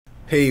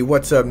Hey,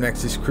 what's up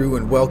Nexus crew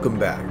and welcome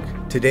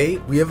back. Today,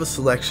 we have a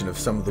selection of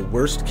some of the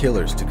worst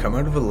killers to come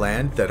out of a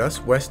land that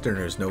us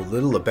Westerners know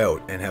little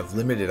about and have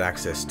limited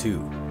access to,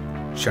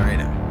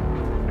 China.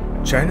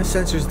 China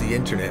censors the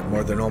internet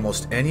more than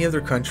almost any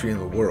other country in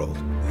the world.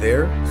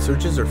 There,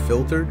 searches are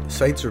filtered,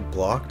 sites are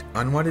blocked,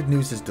 unwanted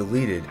news is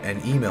deleted, and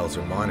emails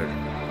are monitored.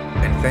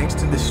 And thanks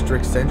to this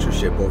strict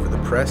censorship over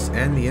the press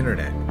and the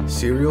internet,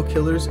 serial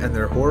killers and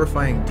their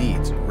horrifying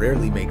deeds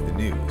rarely make the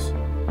news.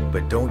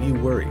 But don't you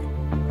worry,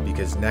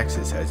 because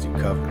Nexus has you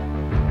covered.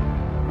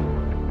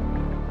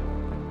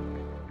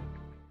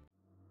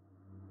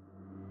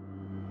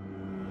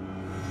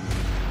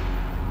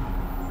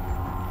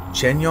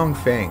 Chen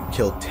Yongfang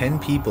killed 10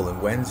 people in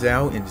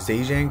Wenzhou in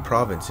Zhejiang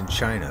province in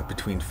China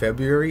between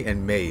February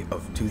and May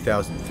of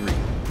 2003.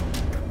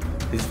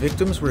 His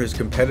victims were his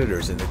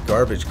competitors in the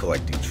garbage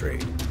collecting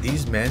trade.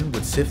 These men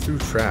would sift through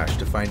trash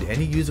to find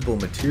any usable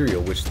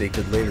material which they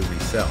could later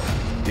resell.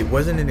 It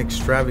wasn't an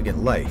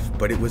extravagant life,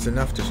 but it was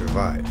enough to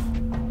survive.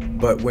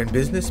 But when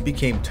business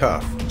became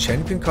tough,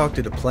 Chen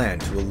concocted a plan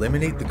to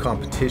eliminate the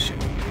competition.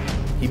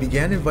 He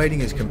began inviting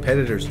his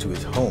competitors to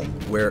his home,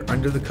 where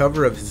under the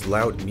cover of his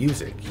loud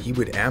music, he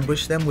would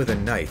ambush them with a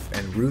knife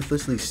and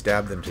ruthlessly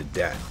stab them to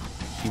death.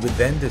 He would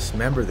then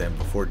dismember them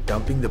before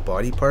dumping the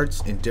body parts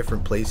in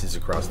different places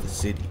across the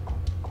city.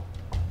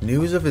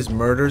 News of his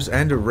murders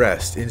and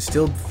arrest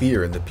instilled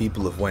fear in the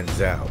people of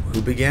Wenzhou,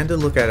 who began to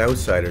look at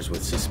outsiders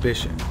with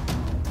suspicion.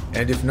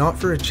 And if not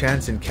for a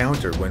chance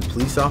encounter when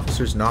police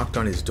officers knocked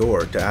on his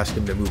door to ask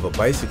him to move a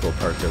bicycle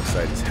parked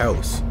outside his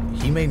house,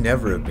 he may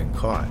never have been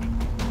caught.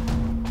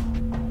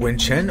 When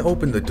Chen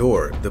opened the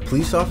door, the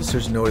police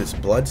officers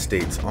noticed blood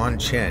stains on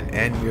Chen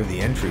and near the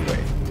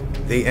entryway.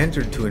 They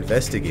entered to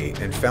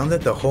investigate and found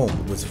that the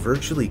home was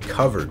virtually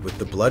covered with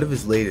the blood of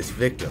his latest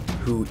victim,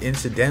 who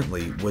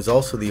incidentally was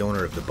also the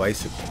owner of the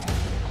bicycle.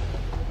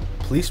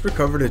 Police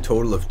recovered a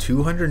total of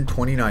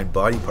 229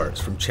 body parts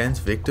from Chen's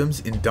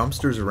victims in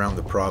dumpsters around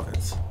the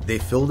province. They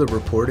filled a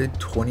reported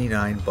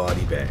 29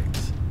 body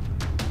bags.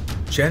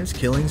 Chen's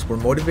killings were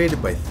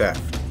motivated by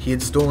theft. He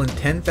had stolen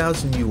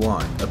 10,000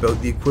 yuan,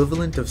 about the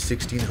equivalent of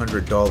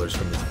 $1,600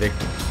 from his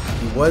victims.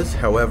 He was,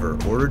 however,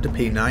 ordered to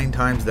pay 9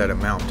 times that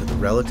amount to the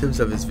relatives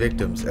of his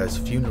victims as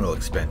funeral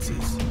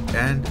expenses,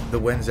 and the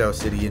Wenzhou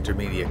City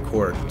Intermediate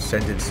Court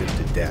sentenced him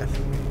to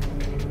death.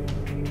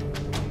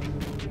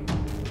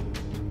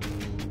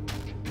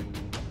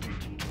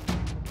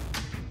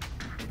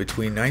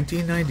 Between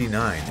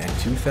 1999 and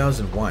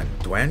 2001,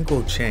 Duan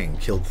Guocheng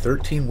killed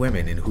 13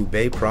 women in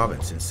Hubei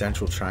province in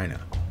central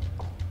China.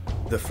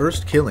 The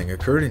first killing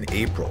occurred in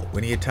April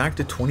when he attacked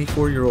a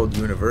 24-year-old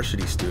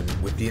university student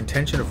with the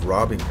intention of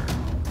robbing her.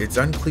 It's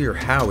unclear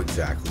how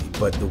exactly,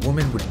 but the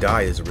woman would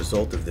die as a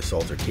result of this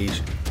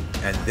altercation,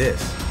 and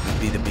this would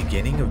be the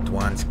beginning of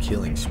Duan's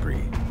killing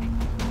spree.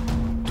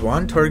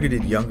 Duan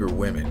targeted younger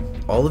women.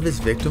 All of his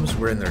victims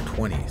were in their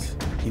 20s.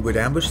 He would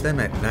ambush them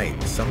at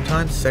night,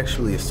 sometimes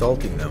sexually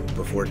assaulting them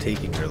before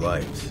taking their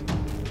lives.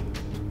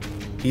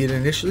 He had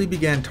initially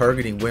began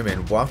targeting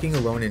women walking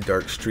alone in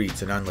dark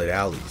streets and unlit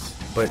alleys,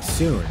 but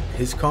soon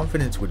his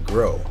confidence would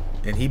grow,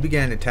 and he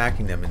began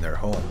attacking them in their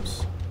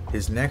homes.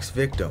 His next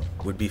victim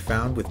would be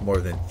found with more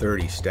than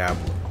 30 stab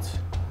wounds.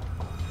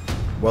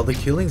 While the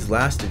killings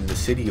lasted in the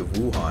city of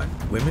Wuhan,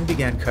 women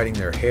began cutting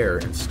their hair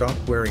and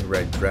stopped wearing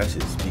red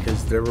dresses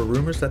because there were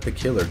rumors that the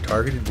killer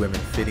targeted women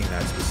fitting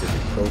that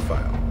specific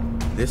profile.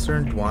 This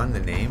earned Duan the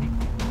name,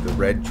 the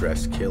Red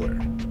Dress Killer.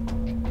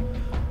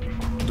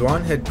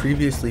 Duan had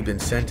previously been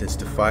sentenced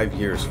to 5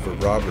 years for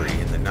robbery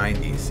in the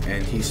 90s,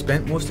 and he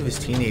spent most of his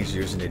teenage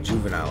years in a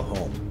juvenile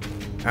home.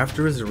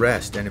 After his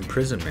arrest and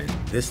imprisonment,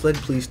 this led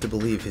police to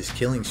believe his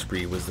killing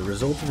spree was the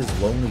result of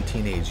his lonely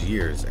teenage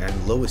years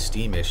and low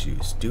esteem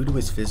issues due to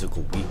his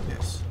physical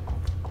weakness.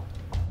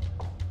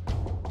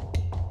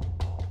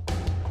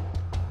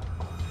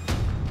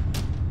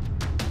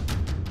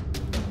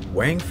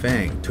 Wang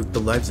Fang took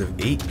the lives of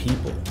 8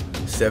 people,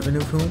 7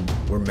 of whom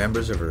were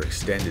members of her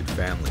extended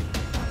family.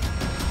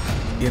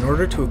 In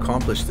order to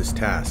accomplish this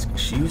task,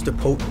 she used a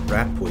potent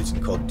rat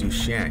poison called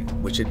Duxiang,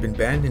 which had been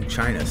banned in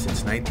China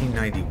since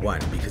 1991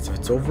 because of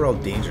its overall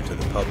danger to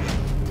the public.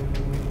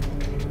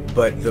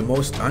 But the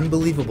most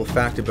unbelievable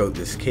fact about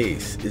this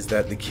case is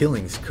that the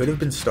killings could have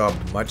been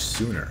stopped much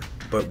sooner,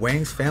 but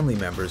Wang's family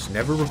members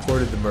never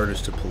reported the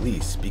murders to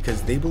police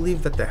because they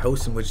believed that the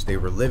house in which they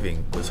were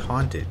living was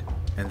haunted,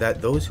 and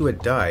that those who had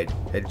died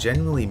had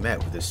genuinely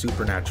met with a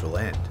supernatural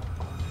end.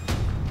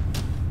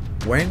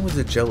 Wang was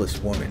a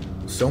jealous woman,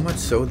 so much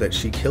so that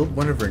she killed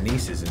one of her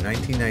nieces in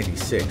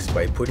 1996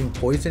 by putting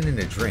poison in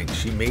a drink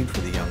she made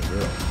for the young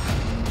girl.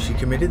 She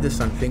committed this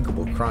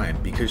unthinkable crime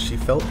because she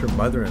felt her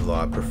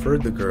mother-in-law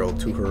preferred the girl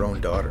to her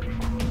own daughter.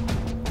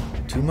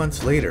 2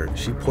 months later,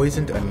 she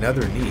poisoned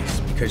another niece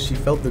because she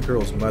felt the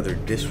girl's mother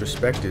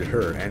disrespected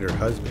her and her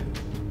husband.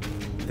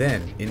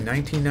 Then, in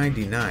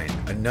 1999,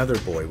 another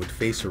boy would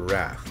face her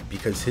wrath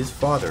because his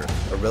father,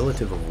 a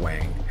relative of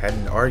Wang, had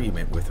an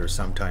argument with her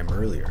sometime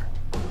earlier.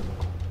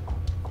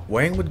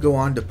 Wang would go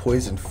on to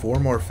poison 4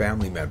 more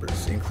family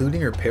members,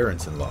 including her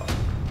parents-in-law.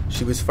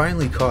 She was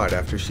finally caught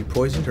after she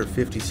poisoned her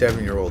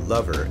 57-year-old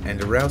lover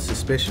and aroused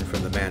suspicion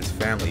from the man's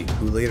family,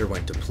 who later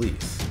went to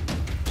police.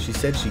 She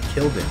said she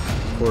killed him,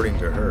 according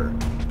to her,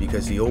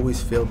 because he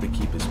always failed to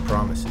keep his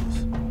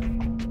promises.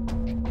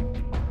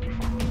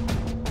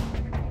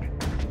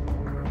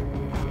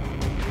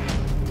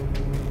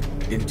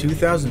 In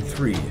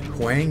 2003,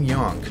 Huang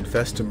Yang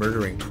confessed to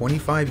murdering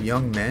 25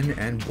 young men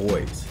and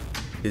boys.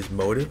 His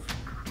motive?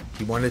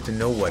 He wanted to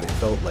know what it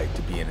felt like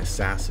to be an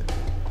assassin.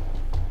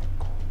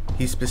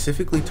 He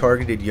specifically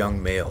targeted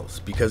young males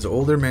because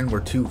older men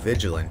were too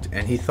vigilant,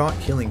 and he thought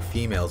killing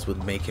females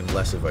would make him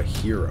less of a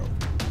hero.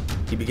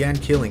 He began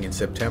killing in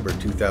September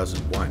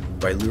 2001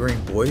 by luring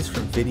boys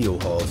from video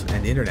halls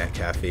and internet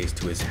cafes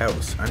to his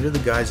house under the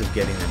guise of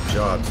getting them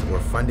jobs or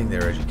funding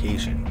their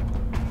education.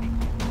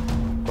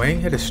 Huang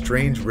had a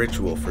strange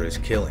ritual for his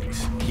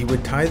killings. He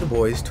would tie the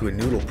boys to a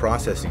noodle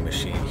processing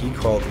machine he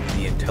called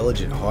the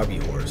intelligent hobby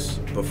horse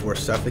before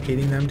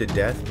suffocating them to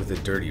death with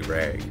a dirty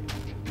rag.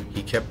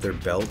 He kept their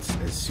belts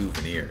as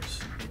souvenirs.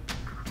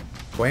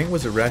 Huang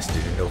was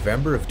arrested in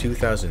November of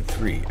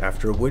 2003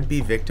 after a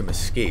would-be victim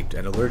escaped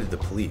and alerted the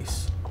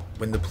police.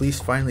 When the police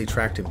finally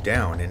tracked him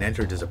down and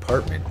entered his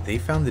apartment, they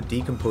found the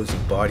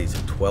decomposing bodies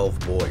of 12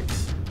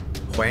 boys.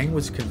 Huang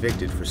was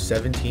convicted for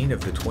 17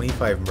 of the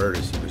 25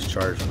 murders he was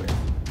charged with.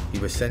 He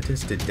was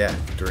sentenced to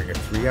death during a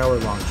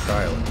 3-hour-long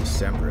trial in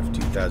December of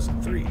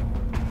 2003.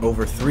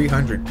 Over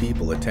 300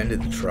 people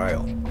attended the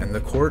trial, and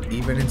the court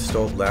even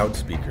installed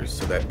loudspeakers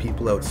so that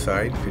people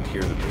outside could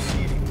hear the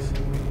proceedings.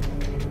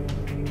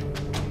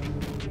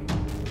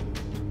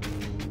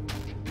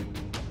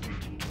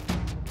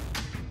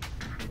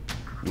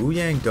 Wu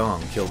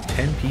Yangdong killed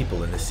 10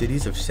 people in the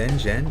cities of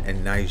Shenzhen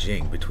and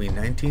Nanjing between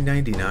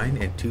 1999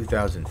 and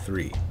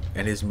 2003,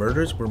 and his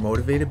murders were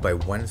motivated by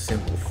one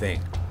simple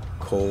thing: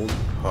 cold,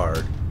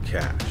 hard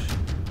cash.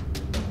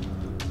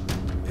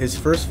 His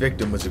first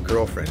victim was a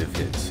girlfriend of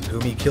his,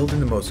 whom he killed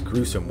in the most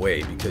gruesome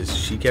way because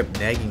she kept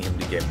nagging him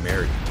to get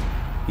married.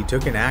 He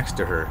took an axe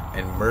to her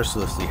and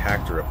mercilessly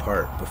hacked her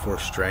apart before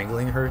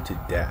strangling her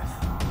to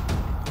death.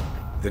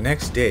 The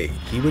next day,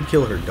 he would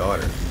kill her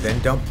daughter,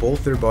 then dump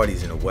both their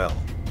bodies in a well,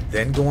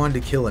 then go on to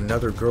kill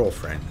another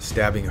girlfriend,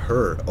 stabbing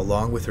her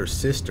along with her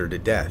sister to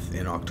death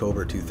in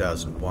October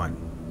 2001.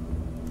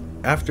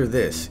 After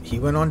this, he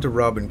went on to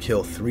rob and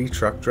kill 3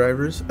 truck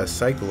drivers, a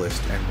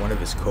cyclist, and one of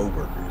his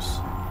co-workers.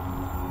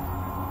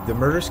 The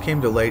murders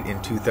came to light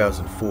in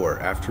 2004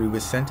 after he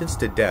was sentenced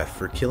to death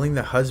for killing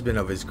the husband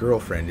of his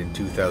girlfriend in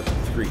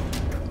 2003.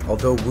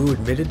 Although Wu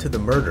admitted to the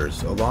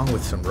murders along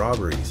with some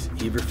robberies,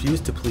 he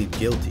refused to plead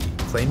guilty,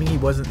 claiming he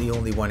wasn't the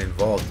only one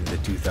involved in the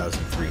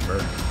 2003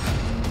 murder.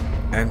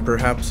 And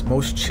perhaps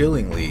most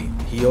chillingly,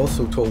 he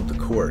also told the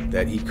court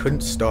that he couldn't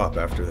stop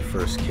after the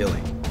first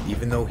killing,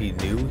 even though he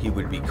knew he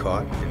would be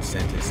caught and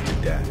sentenced to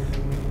death.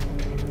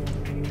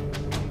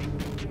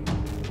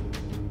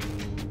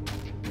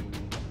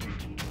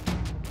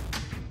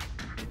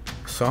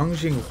 Song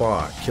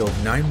Jinghua killed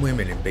 9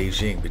 women in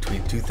Beijing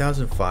between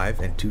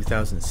 2005 and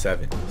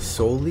 2007,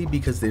 solely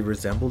because they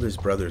resembled his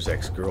brother's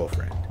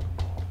ex-girlfriend.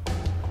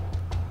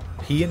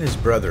 He and his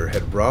brother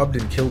had robbed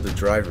and killed a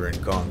driver in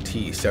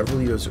Gongti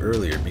several years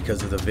earlier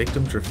because of the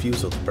victim's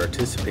refusal to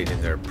participate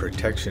in their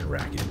protection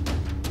racket.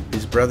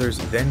 His brother's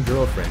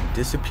then-girlfriend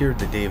disappeared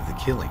the day of the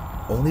killing,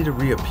 only to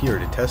reappear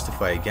to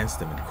testify against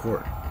them in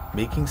court,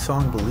 making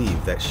Song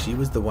believe that she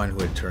was the one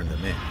who had turned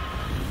them in.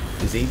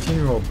 His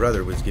 18-year-old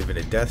brother was given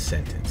a death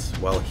sentence,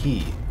 while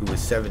he, who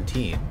was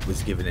 17,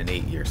 was given an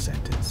 8-year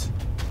sentence.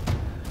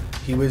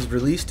 He was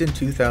released in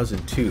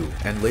 2002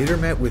 and later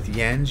met with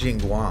Yan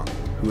Jingguang,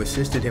 who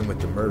assisted him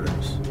with the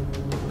murders.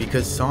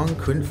 Because Song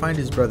couldn't find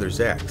his brother's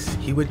ex,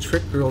 he would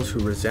trick girls who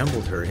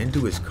resembled her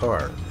into his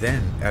car,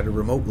 then, at a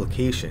remote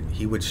location,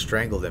 he would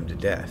strangle them to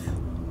death.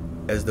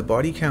 As the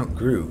body count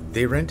grew,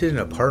 they rented an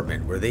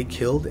apartment where they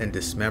killed and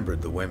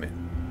dismembered the women.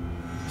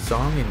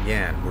 Song and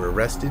Yan were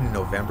arrested in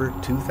November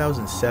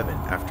 2007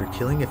 after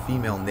killing a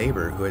female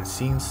neighbor who had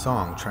seen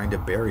Song trying to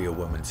bury a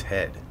woman's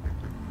head.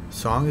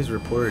 Song is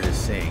reported as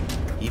saying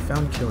he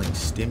found killing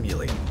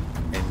stimulating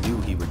and knew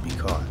he would be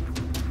caught.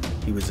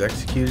 He was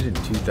executed in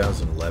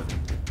 2011.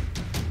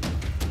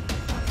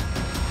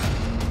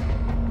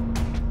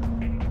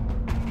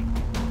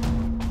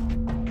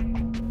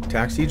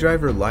 Taxi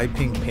driver Lai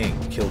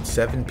Pingping killed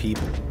 7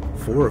 people,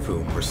 4 of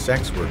whom were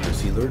sex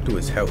workers he lured to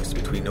his house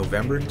between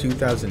November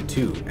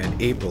 2002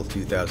 and April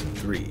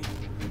 2003.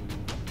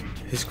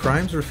 His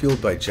crimes were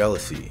fueled by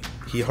jealousy.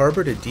 He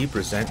harbored a deep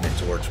resentment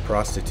towards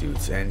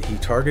prostitutes, and he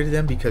targeted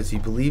them because he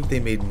believed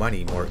they made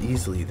money more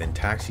easily than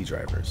taxi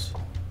drivers.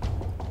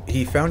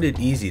 He found it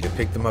easy to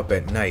pick them up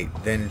at night,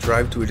 then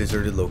drive to a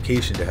deserted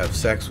location to have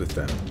sex with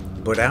them.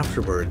 But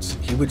afterwards,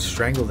 he would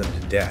strangle them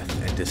to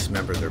death and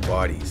dismember their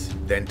bodies,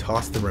 then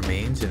toss the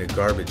remains in a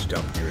garbage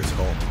dump near his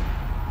home.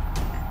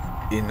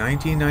 In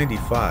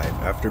 1995,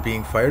 after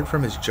being fired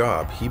from his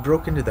job, he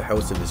broke into the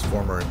house of his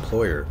former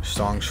employer,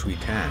 Song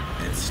Shuitan,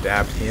 and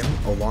stabbed him,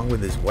 along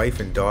with his wife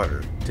and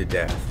daughter, to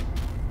death.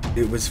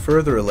 It was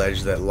further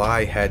alleged that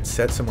Lai had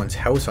set someone's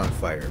house on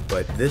fire,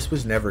 but this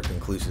was never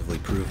conclusively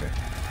proven.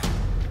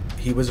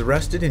 He was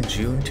arrested in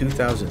June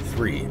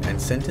 2003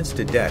 and sentenced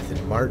to death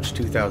in March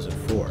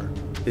 2004.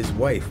 His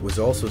wife was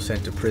also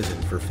sent to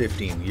prison for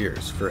 15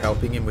 years for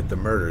helping him with the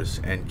murders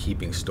and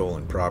keeping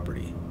stolen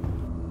property.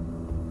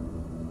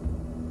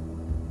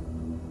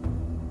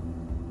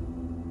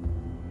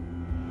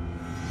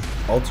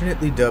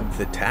 Alternately dubbed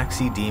the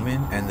Taxi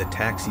Demon and the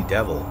Taxi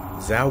Devil,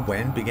 Zhao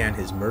Wen began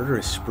his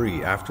murderous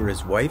spree after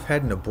his wife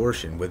had an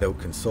abortion without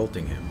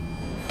consulting him.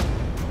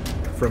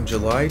 From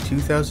July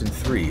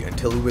 2003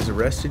 until he was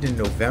arrested in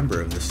November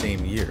of the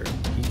same year,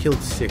 he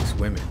killed 6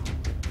 women.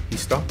 He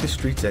stalked the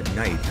streets at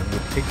night and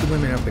would pick the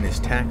women up in his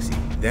taxi,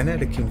 then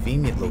at a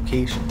convenient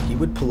location, he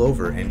would pull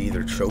over and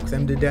either choke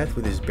them to death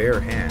with his bare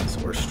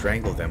hands or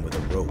strangle them with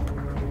a rope.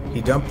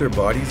 He dumped their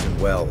bodies in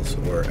wells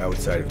or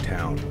outside of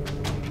town.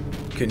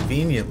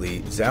 Conveniently,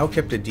 Zhao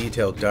kept a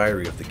detailed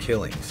diary of the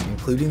killings,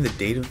 including the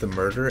date of the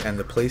murder and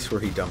the place where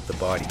he dumped the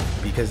body,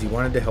 because he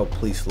wanted to help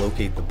police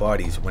locate the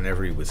bodies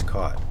whenever he was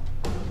caught.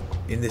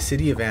 In the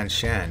city of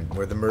Anshan,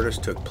 where the murders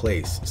took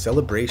place,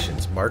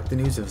 celebrations marked the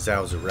news of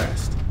Zhao's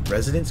arrest.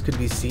 Residents could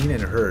be seen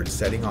and heard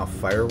setting off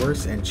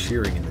fireworks and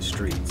cheering in the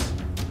streets.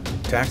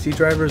 Taxi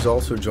drivers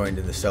also joined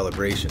in the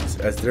celebrations,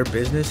 as their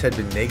business had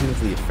been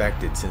negatively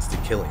affected since the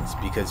killings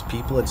because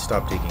people had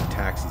stopped taking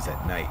taxis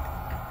at night.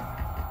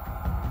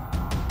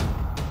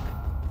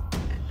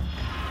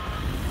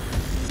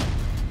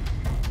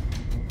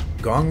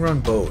 Gong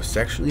Runbo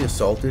sexually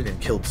assaulted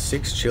and killed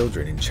 6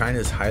 children in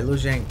China's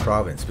Heilongjiang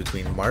province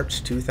between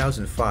March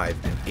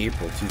 2005 and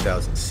April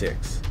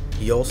 2006.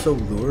 He also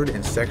lured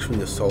and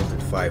sexually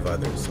assaulted 5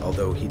 others,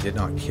 although he did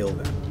not kill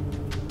them.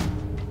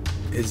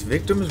 His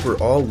victims were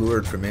all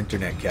lured from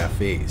internet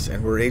cafes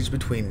and were aged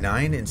between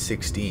 9 and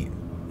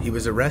 16. He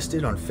was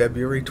arrested on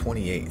February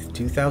 28,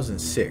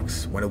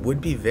 2006, when a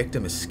would-be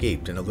victim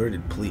escaped and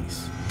alerted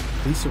police.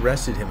 Police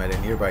arrested him at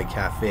a nearby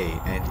cafe,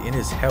 and in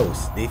his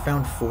house, they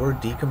found 4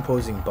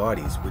 decomposing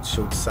bodies which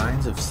showed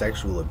signs of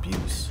sexual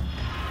abuse.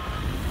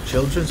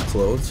 Children's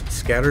clothes,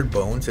 scattered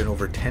bones, and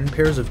over 10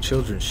 pairs of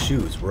children's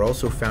shoes were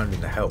also found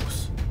in the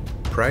house.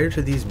 Prior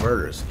to these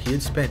murders, he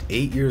had spent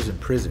 8 years in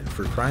prison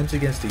for crimes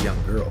against a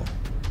young girl.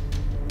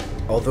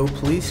 Although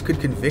police could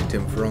convict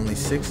him for only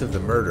 6 of the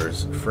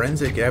murders,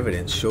 forensic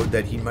evidence showed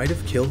that he might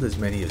have killed as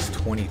many as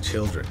 20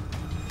 children.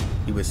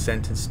 He was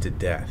sentenced to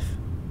death.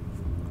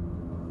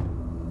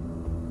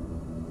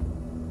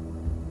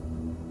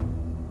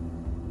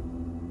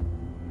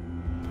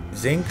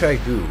 Zheng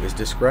Kaigu is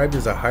described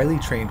as a highly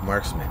trained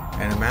marksman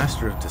and a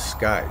master of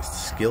disguise,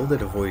 skilled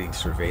at avoiding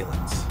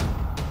surveillance.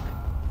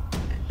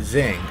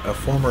 Zheng, a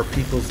former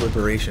People's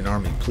Liberation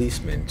Army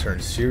policeman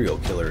turned serial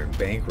killer and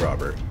bank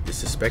robber, is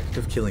suspected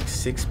of killing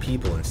 6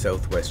 people in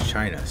southwest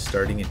China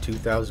starting in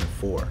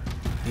 2004.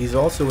 He's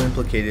also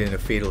implicated in a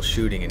fatal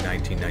shooting in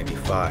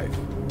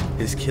 1995.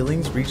 His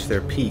killings reached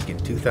their peak in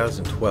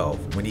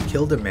 2012 when he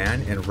killed a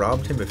man and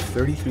robbed him of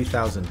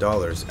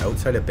 $33,000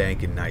 outside a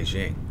bank in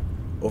Nanjing.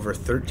 Over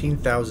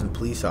 13,000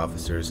 police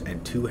officers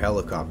and 2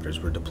 helicopters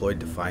were deployed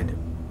to find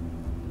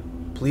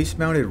him. Police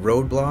mounted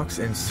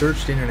roadblocks and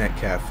searched internet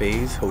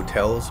cafes,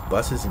 hotels,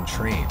 buses, and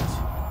trains.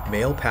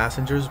 Male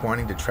passengers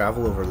wanting to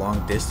travel over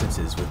long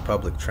distances with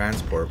public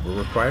transport were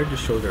required to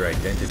show their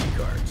identity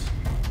cards.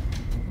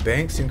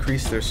 Banks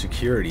increased their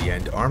security,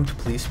 and armed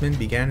policemen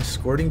began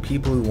escorting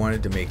people who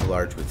wanted to make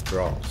large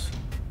withdrawals.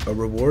 A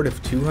reward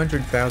of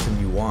 200,000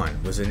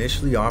 yuan was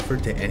initially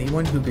offered to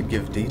anyone who could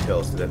give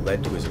details that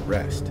led to his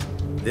arrest.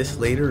 This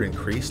later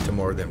increased to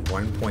more than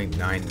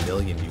 1.9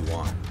 million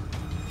yuan.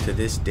 To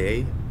this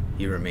day,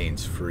 he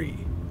remains free.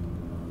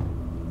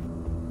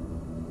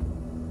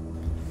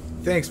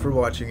 Thanks for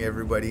watching,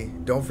 everybody.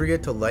 Don't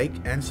forget to like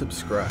and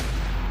subscribe.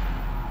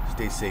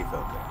 Stay safe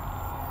out there.